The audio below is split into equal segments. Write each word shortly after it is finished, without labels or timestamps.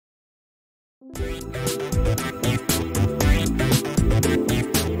Brilliant.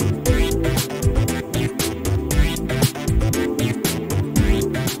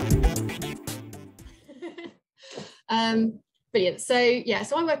 So yeah,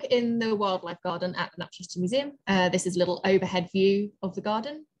 so I work in the wildlife garden at the Natural History Museum. This is a little overhead view of the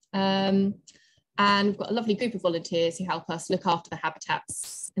garden. And we've got a lovely group of volunteers who help us look after the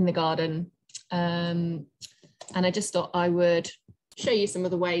habitats in the garden. And I just thought I would show you some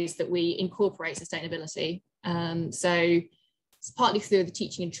of the ways that we incorporate sustainability. So it's partly through the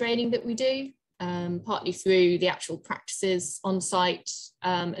teaching and training that we do, partly through the actual practices on site,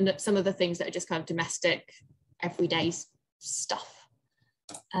 and some of the things that are just kind of domestic, everyday stuff.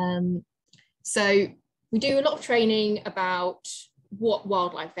 So we do a lot of training about what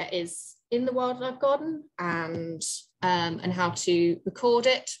wildlife there is in the wildlife garden and how to record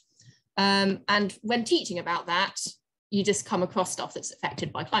it. And when teaching about that, you just come across stuff that's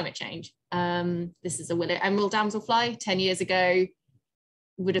affected by climate change. This is a willow emerald damselfly. 10 years ago,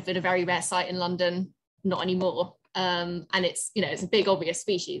 would have been a very rare sight in London, not anymore. And it's, you know, it's a big obvious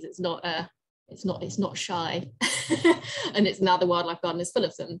species. It's not shy. And it's now the wildlife garden is full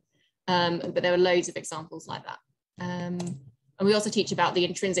of them. But there are loads of examples like that. And we also teach about the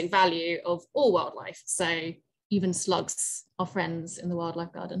intrinsic value of all wildlife. So even slugs are friends in the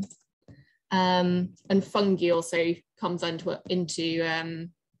wildlife garden. And fungi also comes into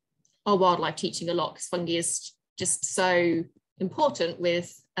our wildlife teaching a lot, because fungi is just so important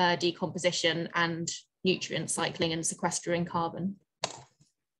with decomposition and nutrient cycling and sequestering carbon.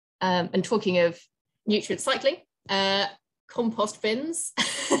 And talking of nutrient cycling, compost bins.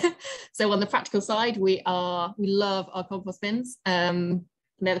 So on the practical side, we love our compost bins. They're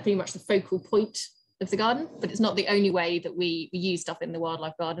pretty much the focal point of the garden, but it's not the only way that we use stuff in the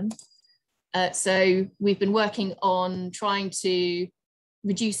wildlife garden. So we've been working on trying to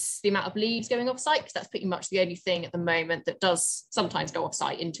reduce the amount of leaves going off site, because that's pretty much the only thing at the moment that does sometimes go off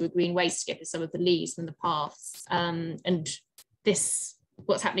site into a green waste skip, is some of the leaves from the paths. And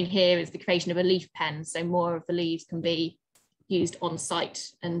what's happening here is the creation of a leaf pen, so more of the leaves can be used on site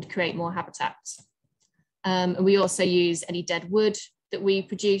and create more habitats. And we also use any dead wood that we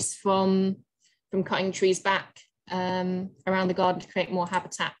produce from cutting trees back around the garden to create more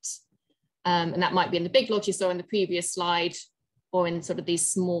habitat. And that might be in the big lodge you saw in the previous slide, or in sort of these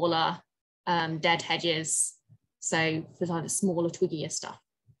smaller dead hedges. So there's either smaller, twiggier stuff.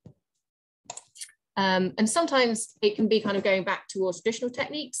 And sometimes it can be kind of going back towards traditional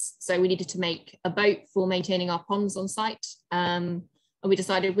techniques. So we needed to make a boat for maintaining our ponds on site. And we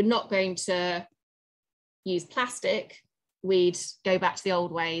decided we're not going to use plastic. We'd go back to the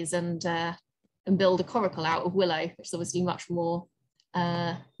old ways and build a coracle out of willow, which is obviously much more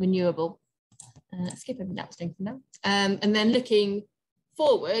renewable. Skip over that thing for now. And then looking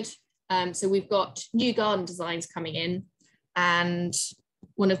forward, so we've got new garden designs coming in, and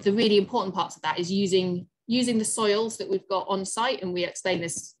one of the really important parts of that is using the soils that we've got on site, and we explain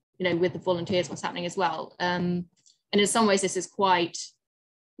this, you know, with the volunteers what's happening as well. And in some ways this is quite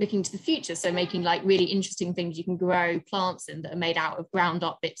looking to the future, so making like really interesting things you can grow plants in that are made out of ground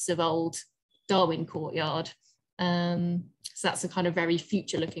up bits of old Darwin courtyard. So that's a kind of very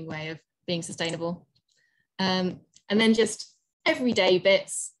future looking way of being sustainable. And then just everyday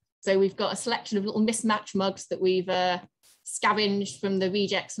bits. So we've got a selection of little mismatched mugs that we've scavenged from the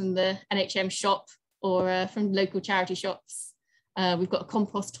rejects from the NHM shop, or from local charity shops. We've got a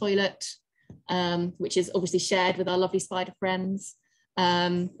compost toilet, which is obviously shared with our lovely spider friends.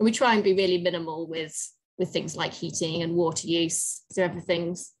 And we try and be really minimal with things like heating and water use. So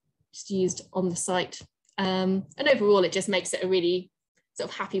everything's just used on the site. And overall, it just makes it a really sort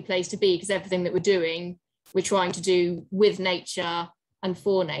of happy place to be, because everything that we're doing, we're trying to do with nature and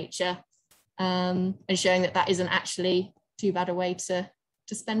for nature, and showing that isn't actually too bad a way to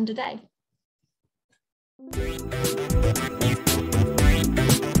spend a day.